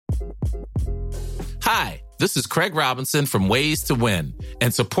Hi, this is Craig Robinson from Ways to Win,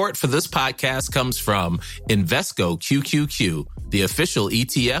 and support for this podcast comes from Invesco QQQ, the official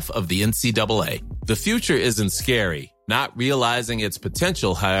ETF of the NCAA. The future isn't scary. Not realizing its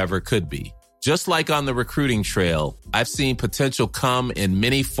potential, however, could be. Just like on the recruiting trail, I've seen potential come in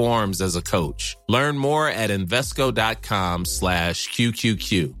many forms as a coach. Learn more at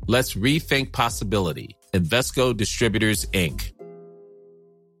Invesco.com/QQQ. Let's rethink possibility. Invesco Distributors, Inc.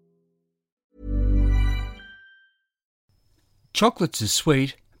 Chocolates are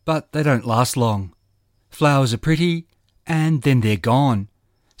sweet, but they don't last long. Flowers are pretty, and then they're gone.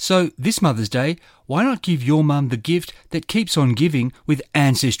 So this Mother's Day, why not give your mum the gift that keeps on giving with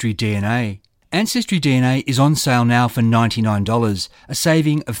Ancestry DNA? Ancestry DNA is on sale now for $99, a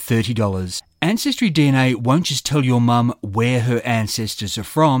saving of $30. Ancestry DNA won't just tell your mum where her ancestors are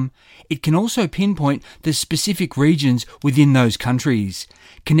from, it can also pinpoint the specific regions within those countries,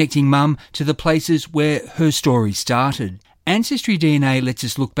 connecting mum to the places where her story started. Ancestry DNA lets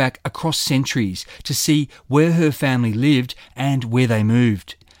us look back across centuries to see where her family lived and where they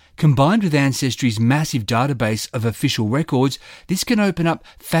moved. Combined with Ancestry's massive database of official records, this can open up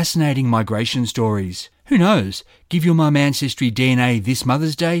fascinating migration stories. Who knows? Give your mum Ancestry DNA this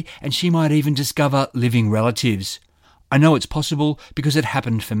Mother's Day and she might even discover living relatives. I know it's possible because it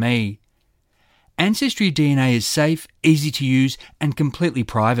happened for me. Ancestry DNA is safe, easy to use and completely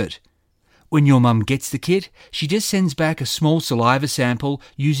private. When your mum gets the kit, she just sends back a small saliva sample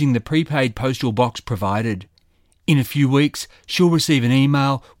using the prepaid postal box provided. In a few weeks, she'll receive an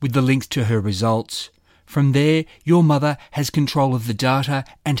email with the links to her results. From there, your mother has control of the data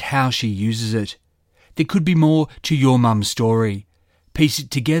and how she uses it. There could be more to your mum's story. Piece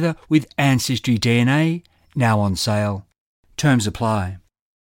it together with Ancestry DNA, now on sale. Terms apply.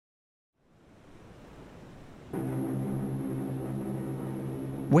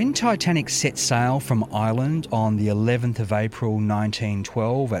 When Titanic set sail from Ireland on the 11th of April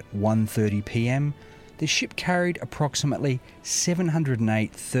 1912 at 1:30 p.m, the ship carried approximately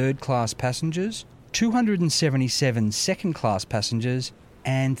 708 third-class passengers, 277 second-class passengers,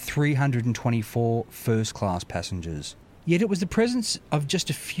 and 324 first-class passengers. Yet it was the presence of just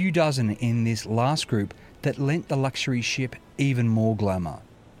a few dozen in this last group that lent the luxury ship even more glamour.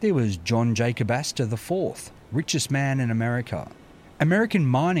 There was John Jacob Astor IV, richest man in America. American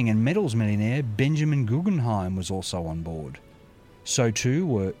mining and metals millionaire Benjamin Guggenheim was also on board. So too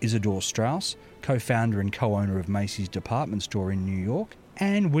were Isidor Straus, co-founder and co-owner of Macy's department store in New York,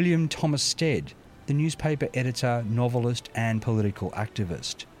 and William Thomas Stead, the newspaper editor, novelist and political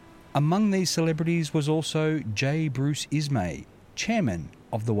activist. Among these celebrities was also J. Bruce Ismay, chairman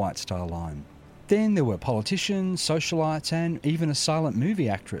of the White Star Line. Then there were politicians, socialites and even a silent movie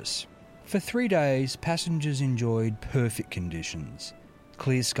actress. For 3 days, passengers enjoyed perfect conditions.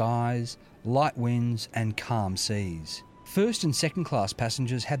 Clear skies, light winds and calm seas. First and second class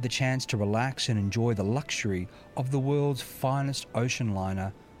passengers had the chance to relax and enjoy the luxury of the world's finest ocean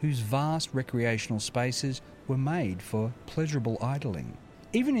liner, whose vast recreational spaces were made for pleasurable idling.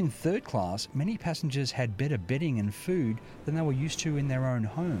 Even in third class, many passengers had better bedding and food than they were used to in their own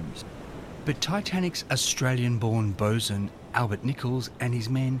homes. But Titanic's Australian-born bosun, Albert Nichols, and his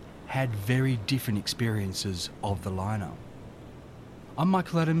men had very different experiences of the liner. I'm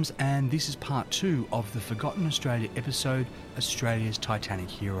Michael Adams and this is part 2 of the Forgotten Australia episode, Australia's Titanic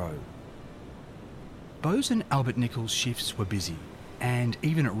Hero. Bosun Albert Nichols' shifts were busy, and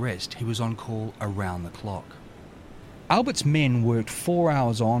even at rest he was on call around the clock. Albert's men worked 4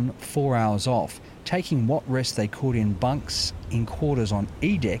 hours on, 4 hours off, taking what rest they could in bunks in quarters on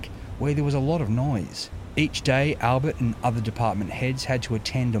E-deck where there was a lot of noise. Each day, Albert and other department heads had to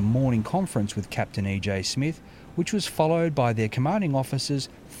attend a morning conference with Captain E.J. Smith, which was followed by their commanding officer's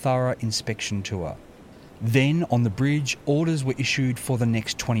thorough inspection tour. Then, on the bridge, orders were issued for the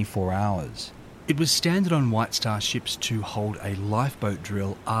next 24 hours. It was standard on White Star ships to hold a lifeboat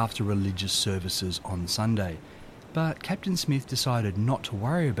drill after religious services on Sunday, but Captain Smith decided not to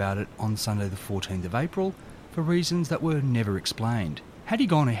worry about it on Sunday the 14th of April for reasons that were never explained. Had he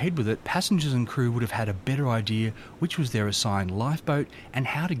gone ahead with it, passengers and crew would have had a better idea which was their assigned lifeboat and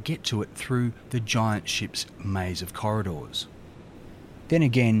how to get to it through the giant ship's maze of corridors. Then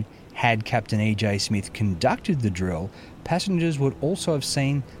again, had Captain E.J. Smith conducted the drill, passengers would also have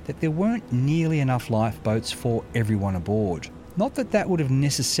seen that there weren't nearly enough lifeboats for everyone aboard. Not that that would have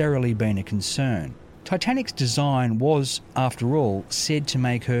necessarily been a concern. Titanic's design was, after all, said to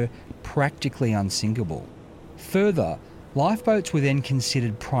make her practically unsinkable. Further, lifeboats were then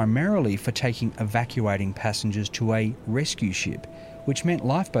considered primarily for taking evacuating passengers to a rescue ship, which meant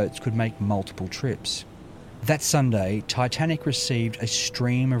lifeboats could make multiple trips. That Sunday, Titanic received a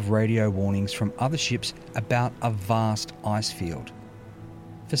stream of radio warnings from other ships about a vast ice field.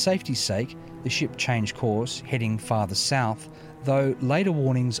 For safety's sake, the ship changed course, heading farther south, though later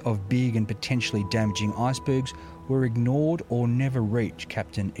warnings of big and potentially damaging icebergs were ignored or never reached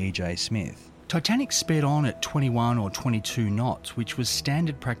Captain E.J. Smith. Titanic sped on at 21 or 22 knots, which was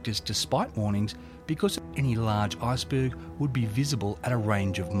standard practice despite warnings, because any large iceberg would be visible at a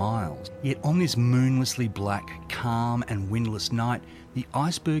range of miles. Yet on this moonlessly black, calm and windless night, the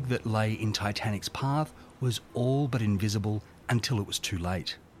iceberg that lay in Titanic's path was all but invisible until it was too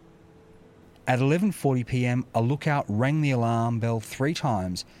late. At 11:40 p.m, a lookout rang the alarm bell 3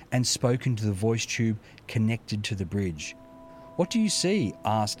 times and spoke into the voice tube connected to the bridge. "What do you see?"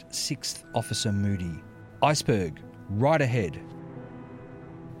 asked 6th Officer Moody. "Iceberg, right ahead."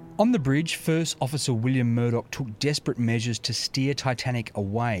 On the bridge, First Officer William Murdoch took desperate measures to steer Titanic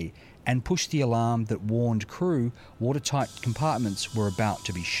away and push the alarm that warned crew watertight compartments were about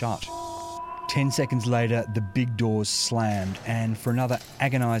to be shut. 10 seconds later, the big doors slammed, and for another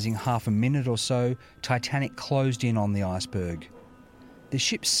agonising half a minute or so, Titanic closed in on the iceberg. The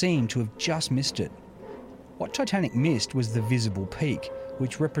ship seemed to have just missed it. What Titanic missed was the visible peak,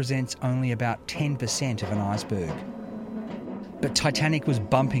 which represents only about 10% of an iceberg. But Titanic was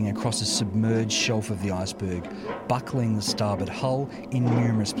bumping across a submerged shelf of the iceberg, buckling the starboard hull in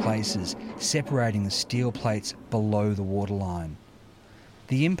numerous places, separating the steel plates below the waterline.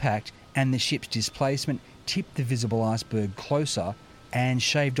 The impact and the ship's displacement tipped the visible iceberg closer and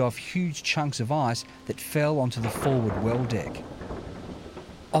shaved off huge chunks of ice that fell onto the forward well deck.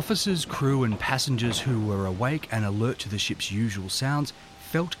 Officers, crew and passengers who were awake and alert to the ship's usual sounds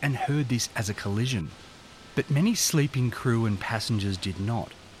felt and heard this as a collision. But many sleeping crew and passengers did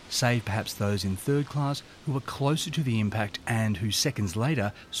not, save perhaps those in third class who were closer to the impact and who seconds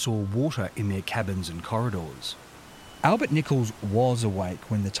later saw water in their cabins and corridors. Albert Nichols was awake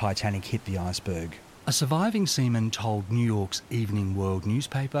when the Titanic hit the iceberg. A surviving seaman told New York's Evening World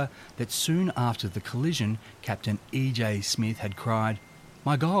newspaper that soon after the collision, Captain E.J. Smith had cried,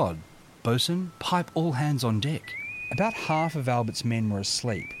 "My God, bosun, pipe all hands on deck." About half of Albert's men were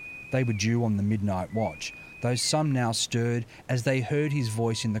asleep. They were due on the midnight watch, though some now stirred as they heard his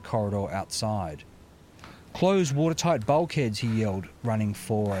voice in the corridor outside. "Close watertight bulkheads," he yelled, running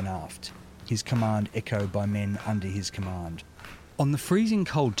fore and aft, his command echoed by men under his command. On the freezing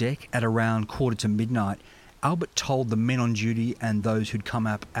cold deck at around 11:45, Albert told the men on duty and those who'd come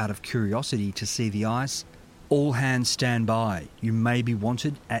up out of curiosity to see the ice, "All hands stand by. You may be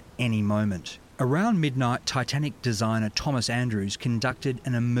wanted at any moment." Around midnight, Titanic designer Thomas Andrews conducted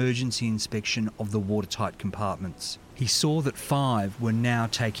an emergency inspection of the watertight compartments. He saw that 5 were now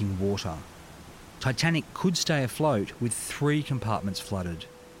taking water. Titanic could stay afloat with 3 compartments flooded,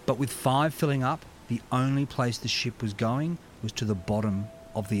 but with 5 filling up, the only place the ship was going was to the bottom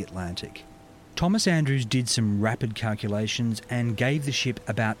of the Atlantic. Thomas Andrews did some rapid calculations and gave the ship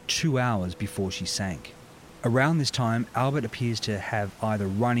about 2 hours before she sank. Around this time, Albert appears to have either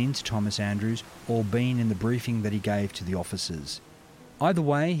run into Thomas Andrews or been in the briefing that he gave to the officers. Either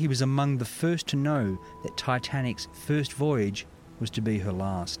way, he was among the first to know that Titanic's first voyage was to be her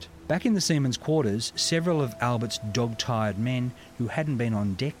last. Back in the seamen's quarters, several of Albert's dog-tired men who hadn't been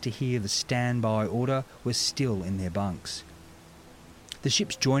on deck to hear the standby order were still in their bunks. The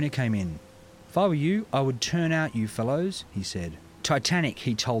ship's joiner came in. "If I were you, I would turn out, you fellows," he said. Titanic,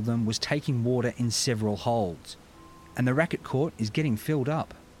 he told them, was taking water in several holds, and the racket court is getting filled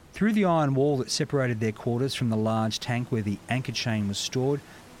up. Through the iron wall that separated their quarters from the large tank where the anchor chain was stored,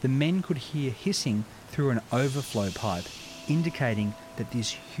 the men could hear hissing through an overflow pipe, indicating that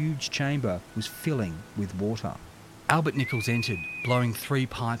this huge chamber was filling with water. Albert Nichols entered, blowing 3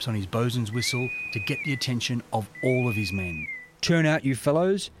 pipes on his bosun's whistle to get the attention of all of his men. "Turn out, you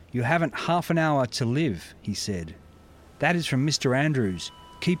fellows. You haven't half an hour to live," he said. "That is from Mr. Andrews.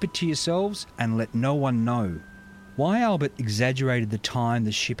 Keep it to yourselves and let no one know." Why Albert exaggerated the time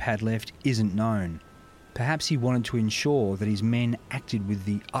the ship had left isn't known. Perhaps he wanted to ensure that his men acted with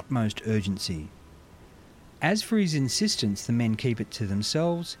the utmost urgency. As for his insistence the men keep it to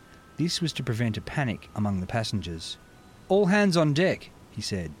themselves, this was to prevent a panic among the passengers. "All hands on deck," he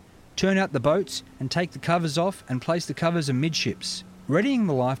said. "Turn out the boats and take the covers off and place the covers amidships." Readying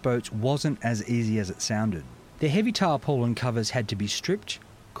the lifeboats wasn't as easy as it sounded. Their heavy tarpaulin covers had to be stripped,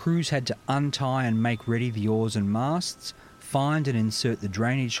 crews had to untie and make ready the oars and masts, find and insert the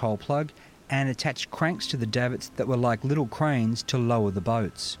drainage hole plug, and attach cranks to the davits that were like little cranes to lower the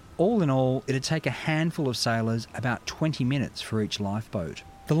boats. All in all, it'd take a handful of sailors about 20 minutes for each lifeboat.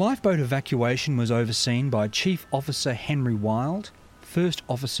 The lifeboat evacuation was overseen by Chief Officer Henry Wild, First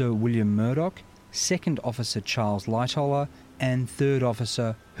Officer William Murdoch, Second Officer Charles Lightoller, and Third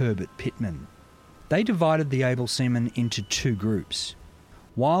Officer Herbert Pittman. They divided the able seamen into two groups.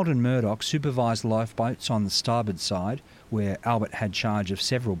 Wild and Murdoch supervised lifeboats on the starboard side, where Albert had charge of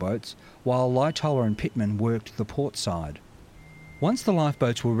several boats, while Lightoller and Pittman worked the port side. Once the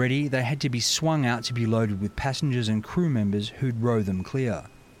lifeboats were ready, they had to be swung out to be loaded with passengers and crew members who'd row them clear.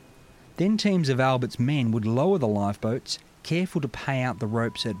 Then teams of Albert's men would lower the lifeboats, careful to pay out the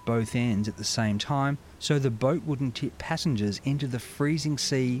ropes at both ends at the same time so the boat wouldn't tip passengers into the freezing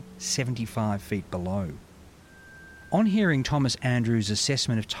sea 75 feet below. On hearing Thomas Andrews'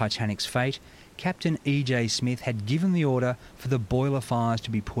 assessment of Titanic's fate, Captain E.J. Smith had given the order for the boiler fires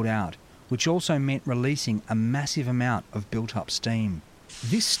to be put out, which also meant releasing a massive amount of built-up steam.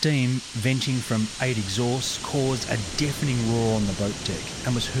 This steam, venting from 8 exhausts, caused a deafening roar on the boat deck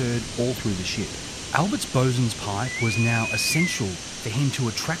and was heard all through the ship. Albert's bosun's pipe was now essential for him to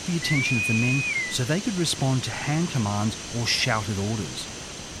attract the attention of the men so they could respond to hand commands or shouted orders.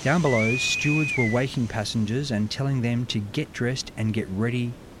 Down below, stewards were waking passengers and telling them to get dressed and get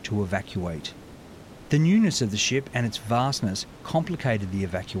ready to evacuate. The newness of the ship and its vastness complicated the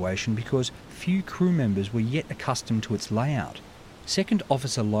evacuation because few crew members were yet accustomed to its layout. Second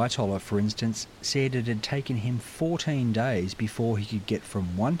Officer Lightoller, for instance, said it had taken him 14 days before he could get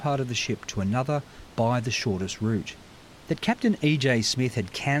from one part of the ship to another by the shortest route. That Captain E.J. Smith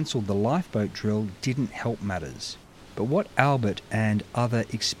had cancelled the lifeboat drill didn't help matters. But what Albert and other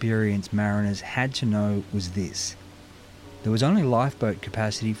experienced mariners had to know was this. There was only lifeboat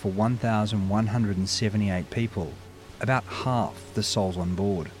capacity for 1,178 people, about half the souls on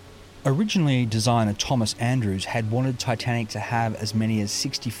board. Originally, designer Thomas Andrews had wanted Titanic to have as many as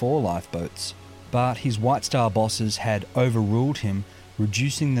 64 lifeboats, but his White Star bosses had overruled him,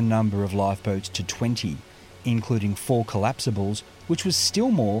 reducing the number of lifeboats to 20, including 4 collapsibles, which was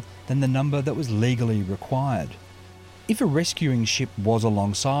still more than the number that was legally required. If a rescuing ship was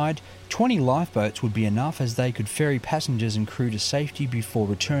alongside, 20 lifeboats would be enough as they could ferry passengers and crew to safety before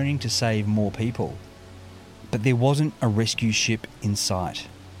returning to save more people. But there wasn't a rescue ship in sight.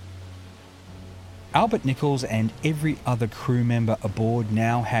 Albert Nichols and every other crew member aboard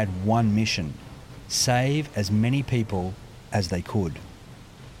now had one mission: save as many people as they could.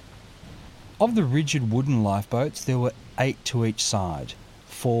 Of the rigid wooden lifeboats, there were 8 to each side,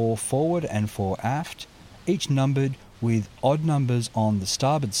 4 forward and 4 aft, each numbered with odd numbers on the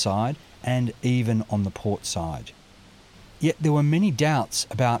starboard side and even on the port side. Yet there were many doubts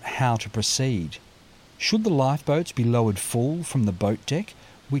about how to proceed. Should the lifeboats be lowered full from the boat deck,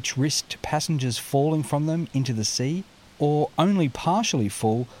 which risked passengers falling from them into the sea, or only partially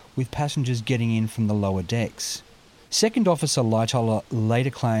full with passengers getting in from the lower decks? Second Officer Lightoller later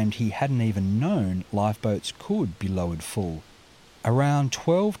claimed he hadn't even known lifeboats could be lowered full. Around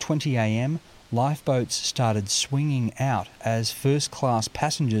 12:20 a.m, lifeboats started swinging out as first-class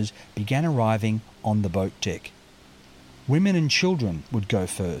passengers began arriving on the boat deck. Women and children would go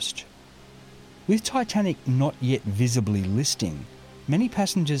first. With Titanic not yet visibly listing, many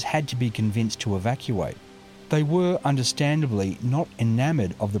passengers had to be convinced to evacuate. They were understandably not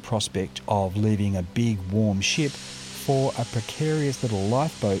enamoured of the prospect of leaving a big warm ship for a precarious little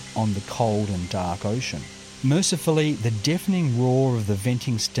lifeboat on the cold and dark ocean. Mercifully, the deafening roar of the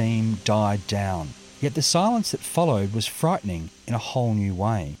venting steam died down, yet the silence that followed was frightening in a whole new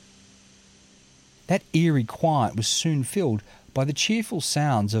way. That eerie quiet was soon filled by the cheerful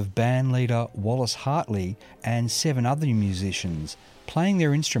sounds of bandleader Wallace Hartley and 7 other musicians playing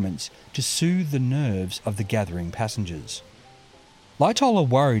their instruments to soothe the nerves of the gathering passengers. Lightoller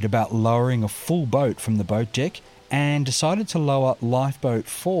worried about lowering a full boat from the boat deck and decided to lower Lifeboat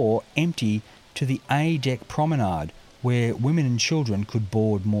 4 empty to the A-deck promenade, where women and children could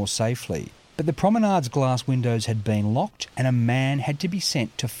board more safely. But the promenade's glass windows had been locked and a man had to be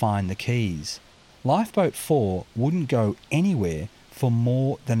sent to find the keys. Lifeboat 4 wouldn't go anywhere for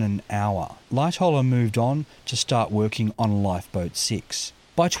more than an hour. Lightoller moved on to start working on Lifeboat 6.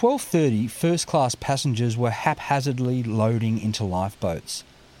 By 12:30, first-class passengers were haphazardly loading into lifeboats.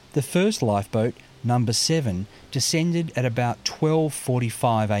 The first lifeboat, number 7, descended at about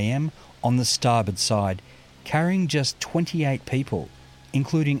 12:45 a.m. on the starboard side, carrying just 28 people,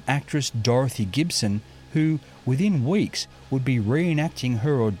 including actress Dorothy Gibson, who, within weeks, would be reenacting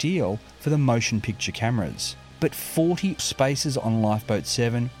her ordeal for the motion picture cameras. But 40 spaces on Lifeboat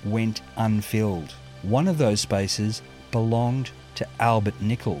 7 went unfilled. One of those spaces belonged to Albert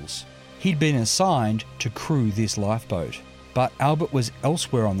Nichols. He'd been assigned to crew this lifeboat, but Albert was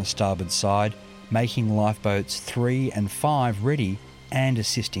elsewhere on the starboard side, making lifeboats 3 and 5 ready and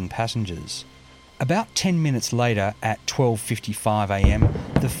assisting passengers. About 10 minutes later, at 12:55am,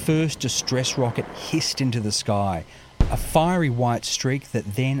 the first distress rocket hissed into the sky, a fiery white streak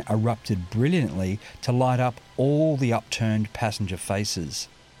that then erupted brilliantly to light up all the upturned passenger faces.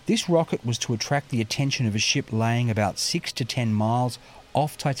 This rocket was to attract the attention of a ship laying about 6 to 10 miles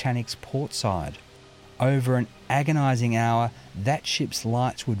off Titanic's port side. Over an agonising hour, that ship's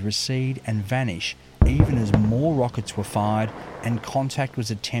lights would recede and vanish even as more rockets were fired and contact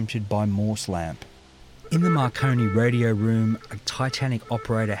was attempted by Morse lamp. In the Marconi radio room, a Titanic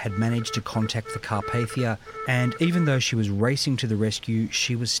operator had managed to contact the Carpathia, and even though she was racing to the rescue,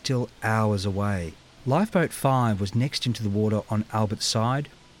 she was still hours away. Lifeboat 5 was next into the water on Albert's side.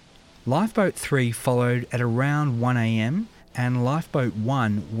 Lifeboat 3 followed at around 1am, and Lifeboat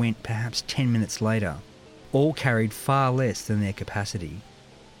 1 went perhaps 10 minutes later. All carried far less than their capacity.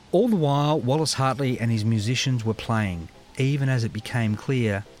 All the while, Wallace Hartley and his musicians were playing, even as it became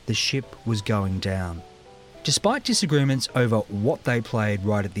clear the ship was going down. Despite disagreements over what they played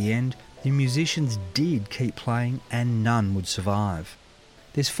right at the end, the musicians did keep playing and none would survive.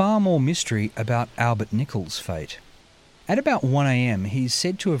 There's far more mystery about Albert Nichols' fate. At about 1am, he is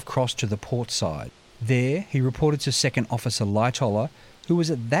said to have crossed to the port side. There, he reported to Second Officer Lightoller, who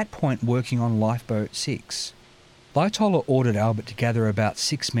was at that point working on Lifeboat 6. Lightoller ordered Albert to gather about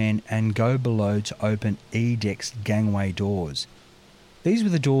 6 men and go below to open E-deck's gangway doors. These were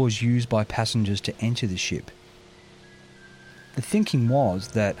the doors used by passengers to enter the ship. The thinking was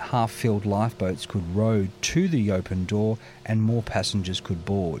that half-filled lifeboats could row to the open door and more passengers could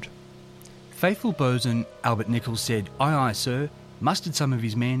board. Faithful bosun Albert Nichols said, "Aye, aye, sir," mustered some of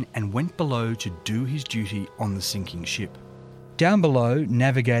his men and went below to do his duty on the sinking ship. Down below,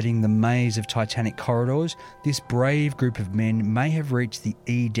 navigating the maze of Titanic corridors, this brave group of men may have reached the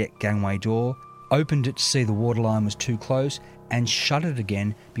E-deck gangway door, opened it to see the waterline was too close, and shut it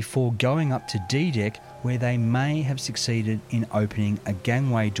again before going up to D-deck, where they may have succeeded in opening a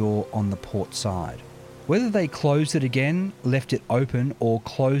gangway door on the port side. Whether they closed it again, left it open, or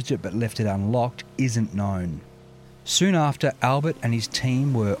closed it but left it unlocked isn't known. Soon after, Albert and his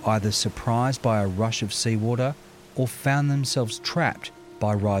team were either surprised by a rush of seawater or found themselves trapped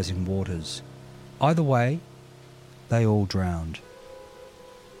by rising waters. Either way, they all drowned.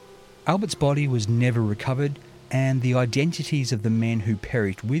 Albert's body was never recovered, and the identities of the men who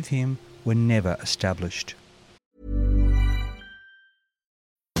perished with him were never established.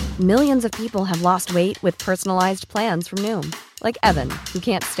 Millions of people have lost weight with personalized plans from Noom. Like Evan, who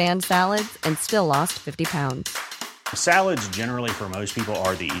can't stand salads and still lost 50 pounds. Salads generally for most people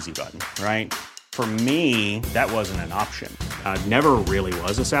are the easy button, right? For me, that wasn't an option. I never really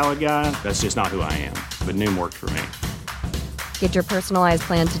was a salad guy. That's just not who I am. But Noom worked for me. Get your personalized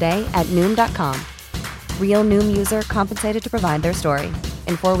plan today at Noom.com. Real Noom user compensated to provide their story.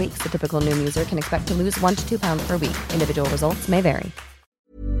 In 4 weeks, the typical Noom user can expect to lose 1 to 2 pounds per week. Individual results may vary.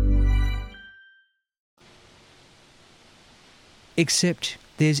 Except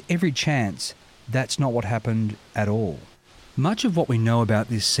there's every chance that's not what happened at all. Much of what we know about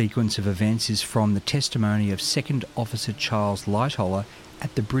this sequence of events is from the testimony of Second Officer Charles Lightoller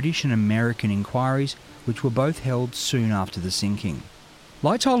at the British and American inquiries, which were both held soon after the sinking.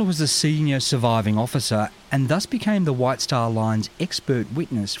 Lightoller was the senior surviving officer and thus became the White Star Line's expert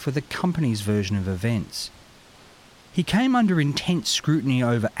witness for the company's version of events. He came under intense scrutiny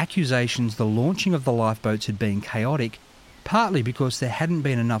over accusations the launching of the lifeboats had been chaotic, partly because there hadn't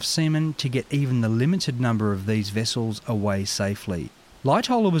been enough seamen to get even the limited number of these vessels away safely.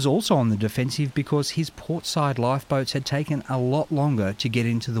 Lightoller was also on the defensive because his portside lifeboats had taken a lot longer to get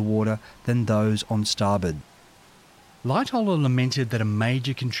into the water than those on starboard. Lightoller lamented that a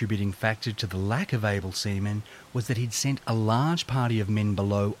major contributing factor to the lack of able seamen was that he'd sent a large party of men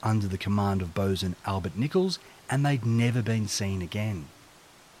below under the command of bosun Albert Nichols, and they'd never been seen again.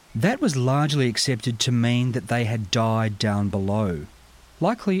 That was largely accepted to mean that they had died down below,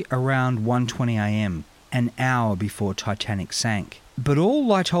 likely around 1:20am, an hour before Titanic sank. But all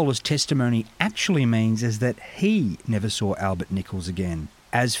Lightoller's testimony actually means is that he never saw Albert Nichols again.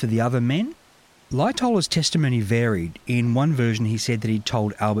 As for the other men, Lightoller's testimony varied. In one version he said that he'd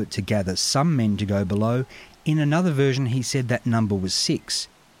told Albert to gather some men to go below. In another version he said that number was 6.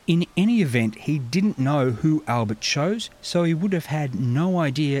 In any event, he didn't know who Albert chose, so he would have had no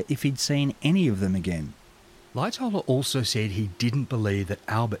idea if he'd seen any of them again. Lightoller also said he didn't believe that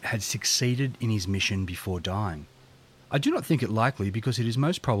Albert had succeeded in his mission before dying. "I do not think it likely because it is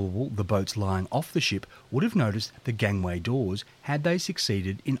most probable the boats lying off the ship would have noticed the gangway doors had they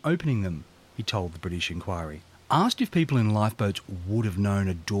succeeded in opening them," he told the British Inquiry. Asked if people in lifeboats would have known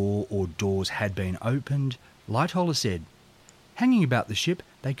a door or doors had been opened, Lightoller said, Hanging about the ship,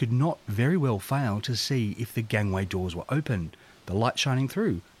 they could not very well fail to see if the gangway doors were open, the light shining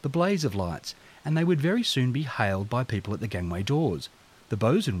through, the blaze of lights, and they would very soon be hailed by people at the gangway doors. The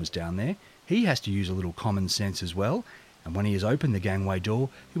bosun was down there. He has to use a little common sense as well, and when he has opened the gangway door,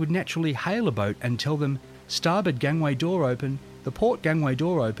 he would naturally hail a boat and tell them, "Starboard gangway door open, the port gangway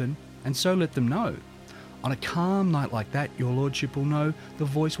door open," and so let them know. On a calm night like that, your lordship will know the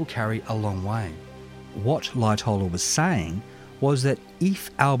voice will carry a long way. What Lightoller was saying was that if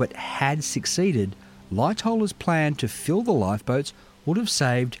Albert had succeeded, Lightoller's plan to fill the lifeboats would have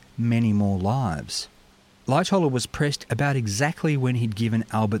saved many more lives. Lightoller was pressed about exactly when he'd given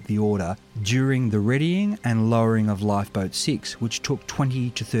Albert the order during the readying and lowering of Lifeboat 6, which took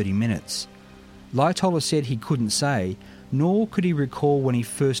 20 to 30 minutes. Lightoller said he couldn't say, nor could he recall when he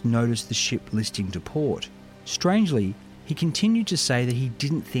first noticed the ship listing to port. Strangely, he continued to say that he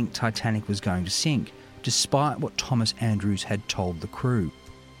didn't think Titanic was going to sink, despite what Thomas Andrews had told the crew.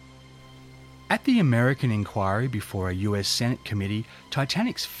 At the American inquiry before a US Senate committee,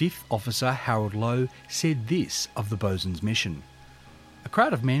 Titanic's fifth officer, Harold Lowe, said this of the bosun's mission. "A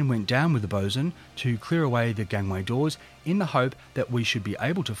crowd of men went down with the bosun to clear away the gangway doors in the hope that we should be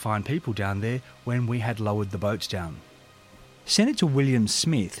able to find people down there when we had lowered the boats down." Senator William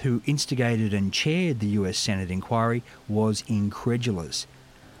Smith, who instigated and chaired the US Senate inquiry, was incredulous.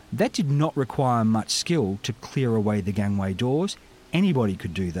 That did not require much skill to clear away the gangway doors. Anybody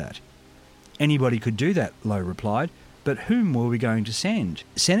could do that. "Anybody could do that," Lowe replied, "but whom were we going to send?"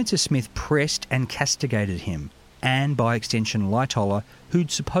 Senator Smith pressed and castigated him, and by extension Lightoller, who'd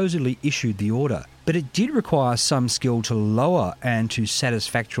supposedly issued the order. But it did require some skill to lower and to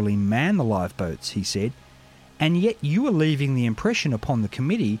satisfactorily man the lifeboats, he said, and yet you are leaving the impression upon the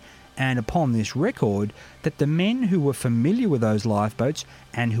committee and upon this record that the men who were familiar with those lifeboats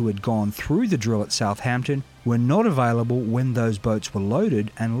and who had gone through the drill at Southampton were not available when those boats were loaded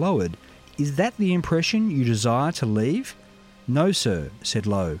and lowered. Is that the impression you desire to leave? "No, sir," said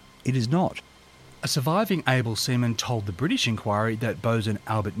Lowe, "it is not." A surviving able seaman told the British inquiry that bosun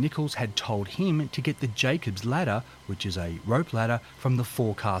Albert Nichols had told him to get the Jacob's ladder, which is a rope ladder, from the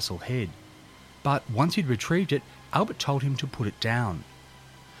forecastle head. But once he'd retrieved it, Albert told him to put it down.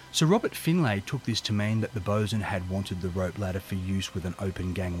 Sir Robert Finlay took this to mean that the bosun had wanted the rope ladder for use with an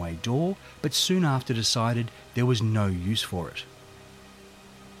open gangway door, but soon after decided there was no use for it.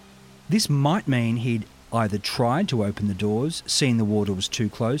 This might mean he'd either tried to open the doors, seen the water was too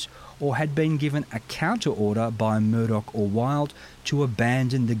close, or had been given a counter order by Murdoch or Wild to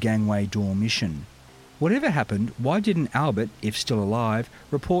abandon the gangway door mission. Whatever happened, why didn't Albert, if still alive,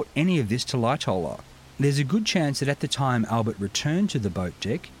 report any of this to Lightoller? There's a good chance that at the time Albert returned to the boat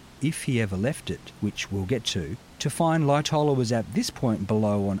deck, if he ever left it, which we'll get to find Lightoller was at this point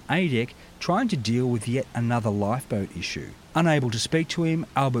below on A deck trying to deal with yet another lifeboat issue. Unable to speak to him,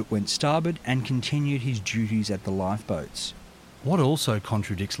 Albert went starboard and continued his duties at the lifeboats. What also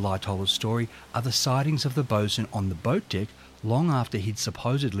contradicts Lightoller's story are the sightings of the bosun on the boat deck long after he'd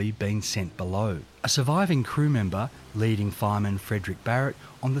supposedly been sent below. A surviving crew member, leading fireman Frederick Barrett,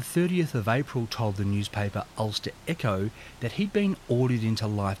 on the 30th of April told the newspaper Ulster Echo that he'd been ordered into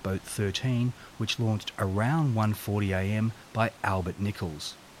Lifeboat 13, which launched around 1:40 a.m. by Albert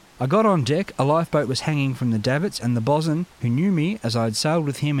Nichols. "I got on deck, a lifeboat was hanging from the davits, and the bosun, who knew me as I had sailed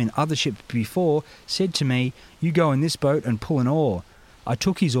with him in other ships before, said to me, 'You go in this boat and pull an oar.' I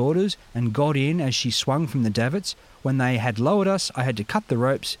took his orders and got in as she swung from the davits. When they had lowered us, I had to cut the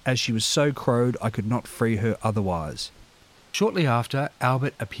ropes as she was so crowed I could not free her otherwise." Shortly after,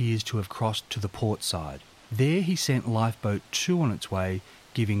 Albert appears to have crossed to the port side. There he sent Lifeboat 2 on its way,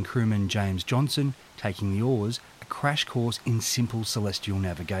 giving crewman James Johnson, taking the oars, a crash course in simple celestial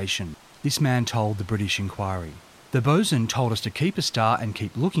navigation. This man told the British inquiry, "The bosun told us to keep a star and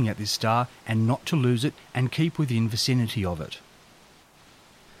keep looking at this star and not to lose it and keep within vicinity of it."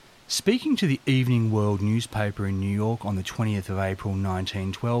 Speaking to the Evening World newspaper in New York on the 20th of April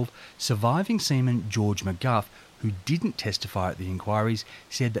 1912, surviving seaman George McGuff, who didn't testify at the inquiries,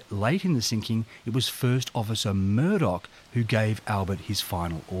 said that late in the sinking it was First Officer Murdoch who gave Albert his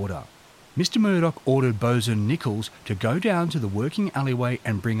final order. Mr. Murdoch ordered bosun Nichols to go down to the working alleyway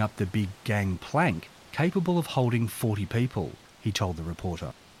and bring up the big gang plank, capable of holding 40 people, he told the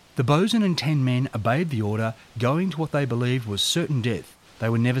reporter. The bosun and 10 men obeyed the order, going to what they believed was certain death. They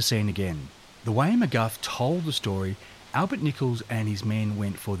were never seen again. The way McGuff told the story, Albert Nichols and his men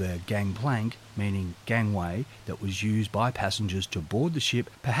went for the gangplank, meaning gangway, that was used by passengers to board the ship,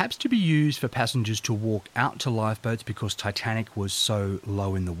 perhaps to be used for passengers to walk out to lifeboats because Titanic was so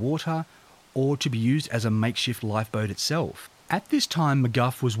low in the water, or to be used as a makeshift lifeboat itself. At this time,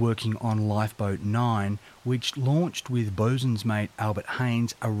 McGuff was working on Lifeboat 9, which launched with bosun's mate Albert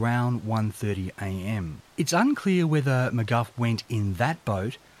Haynes around 1:30 a.m. It's unclear whether McGuff went in that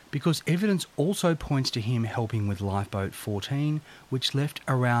boat, because evidence also points to him helping with Lifeboat 14, which left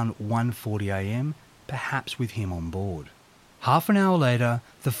around 1:40 a.m, perhaps with him on board. Half an hour later,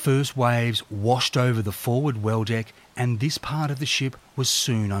 the first waves washed over the forward well deck, and this part of the ship was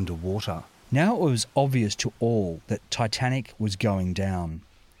soon underwater. Now it was obvious to all that Titanic was going down.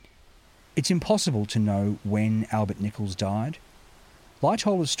 It's impossible to know when Albert Nichols died.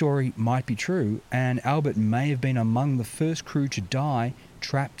 Lightholler's story might be true, and Albert may have been among the first crew to die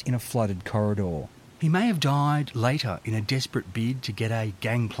trapped in a flooded corridor. He may have died later in a desperate bid to get a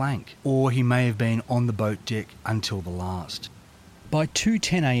gangplank, or he may have been on the boat deck until the last. By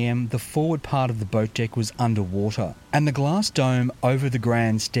 2:10 a.m, the forward part of the boat deck was underwater, and the glass dome over the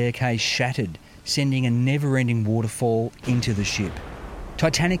grand staircase shattered, sending a never-ending waterfall into the ship.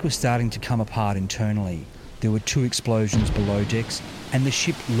 Titanic was starting to come apart internally. There were 2 explosions below decks, and the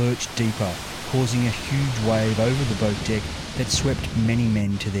ship lurched deeper, causing a huge wave over the boat deck that swept many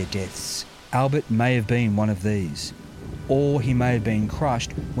men to their deaths. Albert may have been one of these, or he may have been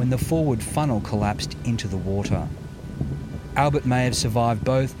crushed when the forward funnel collapsed into the water. Albert may have survived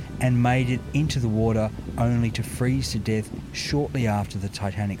both and made it into the water only to freeze to death shortly after the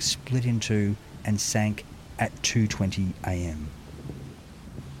Titanic split in two and sank at 2:20 a.m.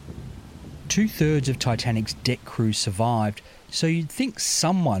 2/3 of Titanic's deck crew survived, so you'd think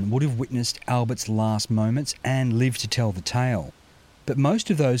someone would have witnessed Albert's last moments and lived to tell the tale. But most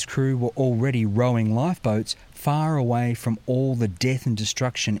of those crew were already rowing lifeboats far away from all the death and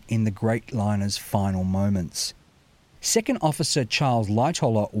destruction in the great liner's final moments. Second Officer Charles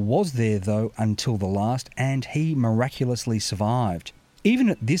Lightoller was there though until the last, and he miraculously survived.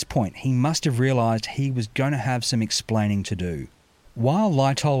 Even at this point, he must have realised he was going to have some explaining to do. While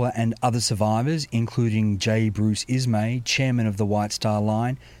Lightoller and other survivors, including J. Bruce Ismay, chairman of the White Star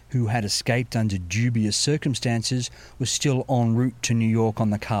Line, who had escaped under dubious circumstances, was still en route to New York on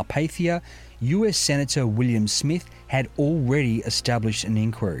the Carpathia, US Senator William Smith had already established an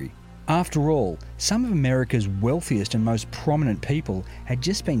inquiry. After all, some of America's wealthiest and most prominent people had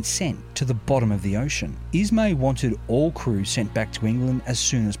just been sent to the bottom of the ocean. Ismay wanted all crew sent back to England as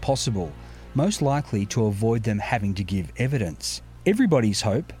soon as possible, most likely to avoid them having to give evidence. Everybody's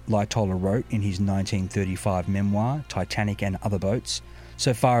hope, Lightoller wrote in his 1935 memoir, Titanic and Other Boats,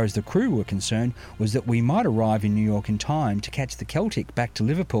 so far as the crew were concerned, was that we might arrive in New York in time to catch the Celtic back to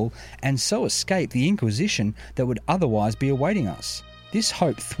Liverpool and so escape the Inquisition that would otherwise be awaiting us. This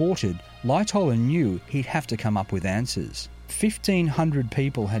hope thwarted, Lightoller knew he'd have to come up with answers. 1,500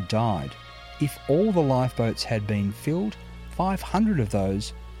 people had died. If all the lifeboats had been filled, 500 of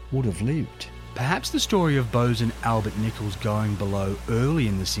those would have lived. Perhaps the story of bosun Albert Nichols going below early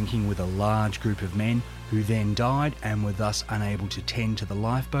in the sinking with a large group of men who then died and were thus unable to tend to the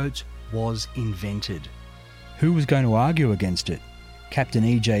lifeboats was invented. Who was going to argue against it? Captain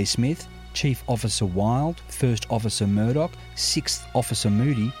E.J. Smith, Chief Officer Wild, First Officer Murdoch, Sixth Officer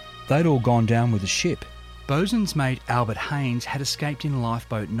Moody, they'd all gone down with the ship. Bosun's mate Albert Haynes had escaped in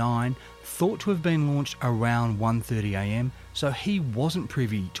Lifeboat 9, thought to have been launched around 1:30 a.m, so he wasn't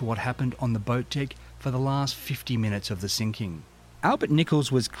privy to what happened on the boat deck for the last 50 minutes of the sinking. Albert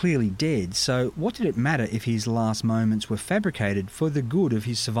Nichols was clearly dead, so what did it matter if his last moments were fabricated for the good of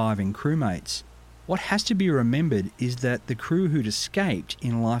his surviving crewmates? What has to be remembered is that the crew who'd escaped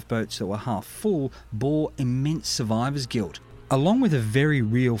in lifeboats that were half full bore immense survivor's guilt, along with a very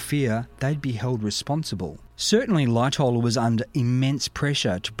real fear they'd be held responsible. Certainly Lightoller was under immense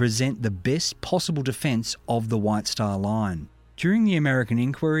pressure to present the best possible defence of the White Star Line. During the American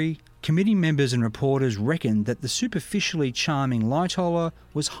inquiry, committee members and reporters reckoned that the superficially charming Lightoller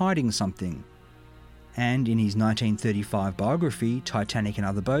was hiding something. And in his 1935 biography, Titanic and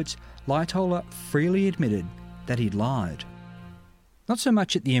Other Boats, Lightoller freely admitted that he'd lied. Not so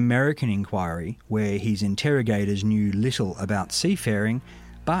much at the American inquiry, where his interrogators knew little about seafaring,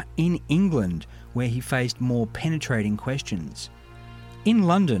 but in England, where he faced more penetrating questions. In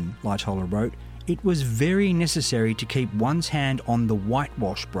London, Lightoller wrote, it was very necessary to keep one's hand on the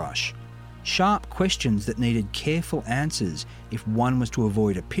whitewash brush. Sharp questions that needed careful answers if one was to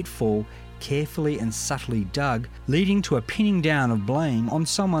avoid a pitfall carefully and subtly dug, leading to a pinning down of blame on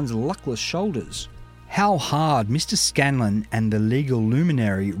someone's luckless shoulders. How hard Mr. Scanlon and the legal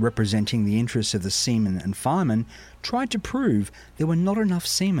luminary representing the interests of the seamen and firemen tried to prove there were not enough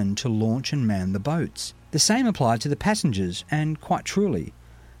seamen to launch and man the boats. The same applied to the passengers, and quite truly.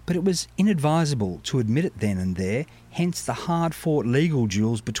 but it was inadvisable to admit it then and there, hence the hard-fought legal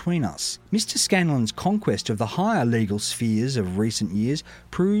duels between us. Mr. Scanlon's conquest of the higher legal spheres of recent years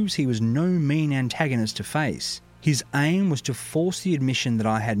proves he was no mean antagonist to face. His aim was to force the admission that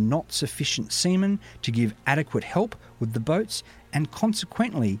I had not sufficient seamen to give adequate help with the boats, and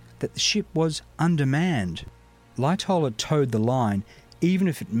consequently that the ship was undermanned. Lightoller towed the line, even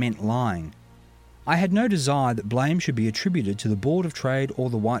if it meant lying. I had no desire that blame should be attributed to the Board of Trade or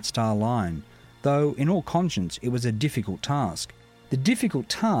the White Star Line, though in all conscience it was a difficult task. The difficult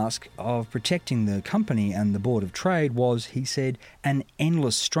task of protecting the company and the Board of Trade was, he said, an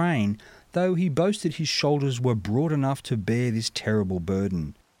endless strain, though he boasted his shoulders were broad enough to bear this terrible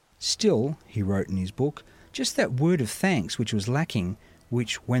burden. Still, he wrote in his book, just that word of thanks which was lacking,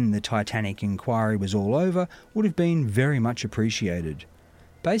 which when the Titanic inquiry was all over would have been very much appreciated.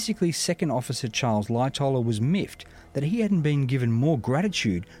 Basically, Second Officer Charles Lightoller was miffed that he hadn't been given more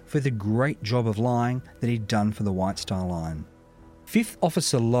gratitude for the great job of lying that he'd done for the White Star Line. Fifth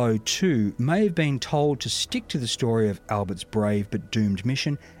Officer Lowe, too, may have been told to stick to the story of Albert's brave but doomed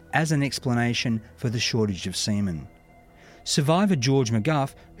mission as an explanation for the shortage of seamen. Survivor George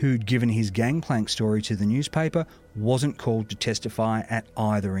McGuff, who'd given his gangplank story to the newspaper, wasn't called to testify at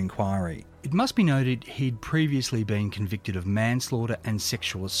either inquiry. It must be noted he'd previously been convicted of manslaughter and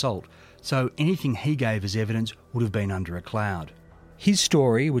sexual assault, so anything he gave as evidence would have been under a cloud. His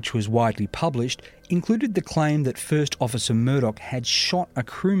story, which was widely published, included the claim that First Officer Murdoch had shot a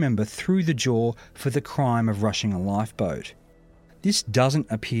crew member through the jaw for the crime of rushing a lifeboat. This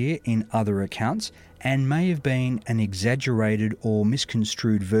doesn't appear in other accounts and may have been an exaggerated or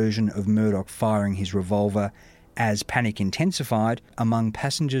misconstrued version of Murdoch firing his revolver as panic intensified among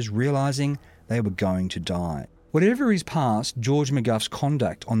passengers realising they were going to die. Whatever his past, George McGuff's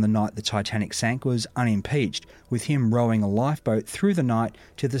conduct on the night the Titanic sank was unimpeached, with him rowing a lifeboat through the night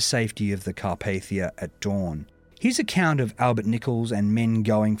to the safety of the Carpathia at dawn. His account of Albert Nichols and men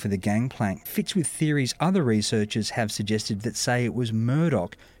going for the gangplank fits with theories other researchers have suggested that say it was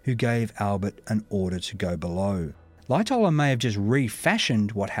Murdoch who gave Albert an order to go below. Lightoller may have just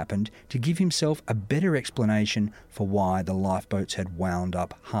refashioned what happened to give himself a better explanation for why the lifeboats had wound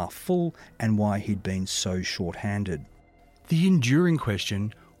up half full and why he'd been so short-handed. The enduring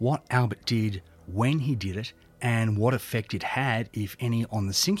question, what Albert did, when he did it, and what effect it had, if any, on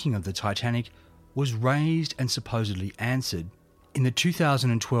the sinking of the Titanic, was raised and supposedly answered in the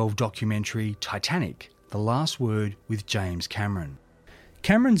 2012 documentary Titanic, The Last Word with James Cameron.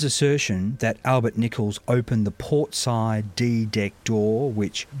 Cameron's assertion that Albert Nichols opened the port side D-deck door,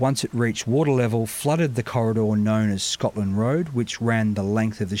 which, once it reached water level, flooded the corridor known as Scotland Road, which ran the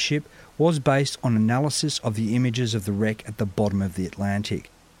length of the ship, was based on analysis of the images of the wreck at the bottom of the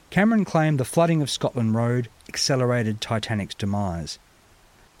Atlantic. Cameron claimed the flooding of Scotland Road accelerated Titanic's demise.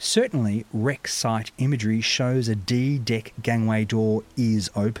 Certainly, wreck site imagery shows a D-deck gangway door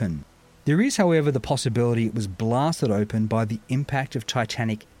is open. There is, however, the possibility it was blasted open by the impact of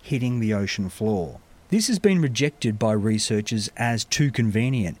Titanic hitting the ocean floor. This has been rejected by researchers as too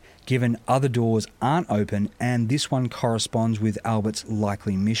convenient, given other doors aren't open and this one corresponds with Albert's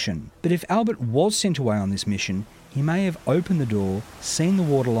likely mission. But if Albert was sent away on this mission, he may have opened the door, seen the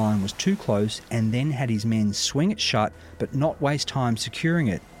waterline was too close, and then had his men swing it shut but not waste time securing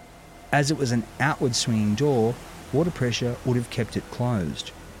it. As it was an outward swinging door, water pressure would have kept it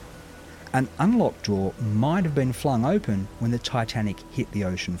closed. An unlocked door might have been flung open when the Titanic hit the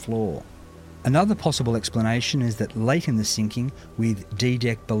ocean floor. Another possible explanation is that late in the sinking, with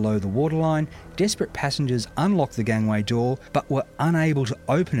D-deck below the waterline, desperate passengers unlocked the gangway door but were unable to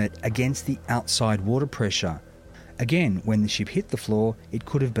open it against the outside water pressure. Again, when the ship hit the floor, it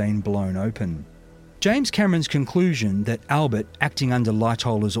could have been blown open. James Cameron's conclusion that Albert, acting under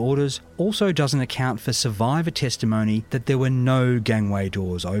Lightoller's orders, also doesn't account for survivor testimony that there were no gangway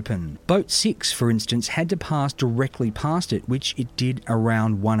doors open. Boat 6, for instance, had to pass directly past it, which it did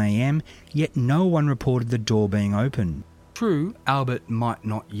around 1 a.m, yet no one reported the door being open. True, Albert might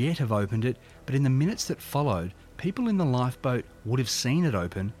not yet have opened it, but in the minutes that followed, people in the lifeboat would have seen it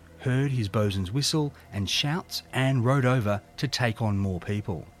open, heard his bosun's whistle and shouts, and rowed over to take on more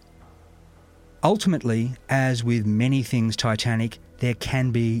people. Ultimately, as with many things Titanic, there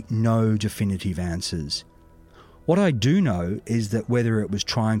can be no definitive answers. What I do know is that whether it was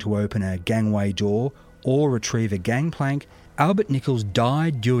trying to open a gangway door or retrieve a gangplank, Albert Nichols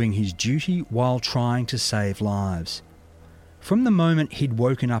died doing his duty while trying to save lives. From the moment he'd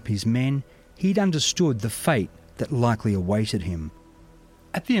woken up his men, he'd understood the fate that likely awaited him.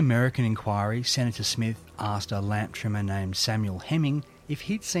 At the American inquiry, Senator Smith asked a lamp trimmer named Samuel Hemming if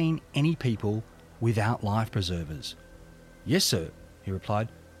he'd seen any people without life preservers. "Yes, sir," he replied.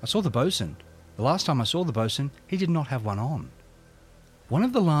 I saw the bosun. The last time I saw the bosun, he did not have one on. One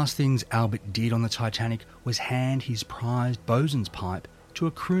of the last things Albert did on the Titanic was hand his prized bosun's pipe to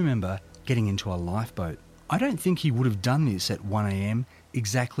a crew member getting into a lifeboat. I don't think he would have done this at 1 a.m,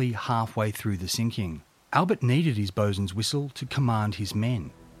 exactly halfway through the sinking. Albert needed his bosun's whistle to command his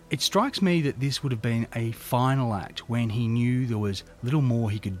men. It strikes me that this would have been a final act when he knew there was little more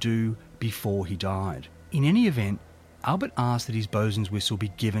he could do before he died. In any event, Albert asked that his bosun's whistle be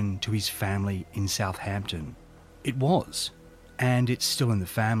given to his family in Southampton. It was, and it's still in the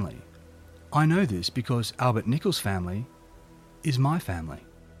family. I know this because Albert Nichols' family is my family.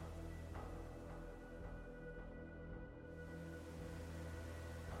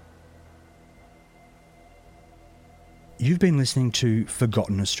 You've been listening to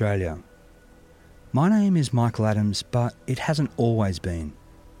Forgotten Australia. My name is Michael Adams, but it hasn't always been.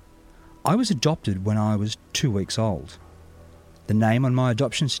 I was adopted when I was 2 weeks old. The name on my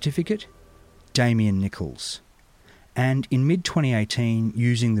adoption certificate? Damien Nichols. And in mid-2018,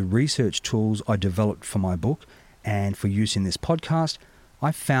 using the research tools I developed for my book and for use in this podcast,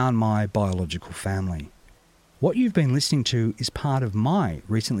 I found my biological family. What you've been listening to is part of my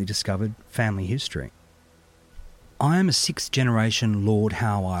recently discovered family history. I am a sixth-generation Lord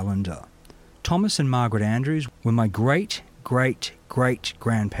Howe Islander. Thomas and Margaret Andrews were my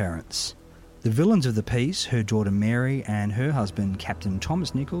great-great-great-grandparents. The villains of the piece, her daughter Mary and her husband Captain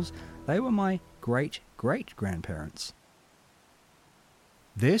Thomas Nichols, they were my great-great-grandparents.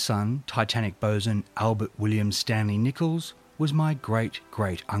 Their son, Titanic bosun Albert William Stanley Nichols, was my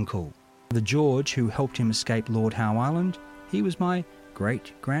great-great-uncle. The George who helped him escape Lord Howe Island, he was my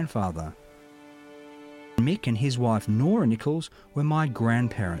great-grandfather. Mick and his wife Nora Nichols were my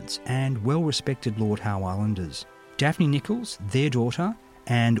grandparents and well-respected Lord Howe Islanders. Daphne Nichols, their daughter,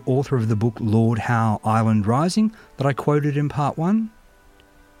 and author of the book Lord Howe Island Rising that I quoted in part 1,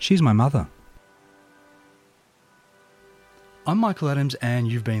 she's my mother. I'm Michael Adams and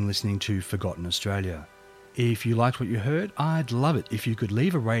you've been listening to Forgotten Australia. If you liked what you heard, I'd love it if you could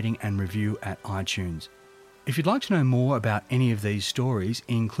leave a rating and review at iTunes. If you'd like to know more about any of these stories,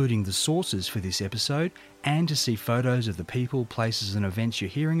 including the sources for this episode, and to see photos of the people, places and events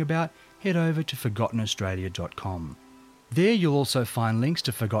you're hearing about, head over to ForgottenAustralia.com. There you'll also find links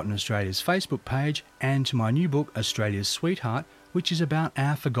to Forgotten Australia's Facebook page and to my new book, Australia's Sweetheart, which is about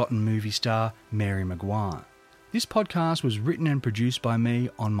our forgotten movie star, Mary Maguire. This podcast was written and produced by me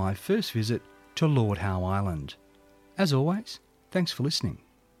on my first visit to Lord Howe Island. As always, thanks for listening.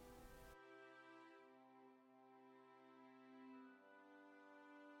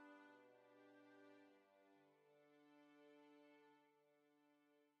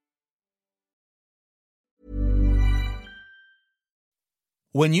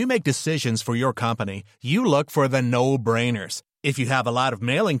 When you make decisions for your company, you look for the no-brainers. If you have a lot of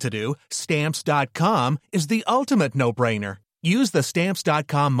mailing to do, Stamps.com is the ultimate no-brainer. Use the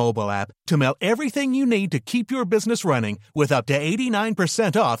Stamps.com mobile app to mail everything you need to keep your business running with up to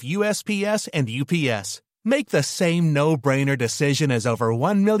 89% off USPS and UPS. Make the same no-brainer decision as over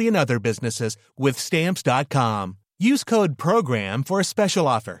 1 million other businesses with Stamps.com. Use code PROGRAM for a special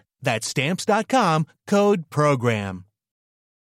offer. That's Stamps.com, code PROGRAM.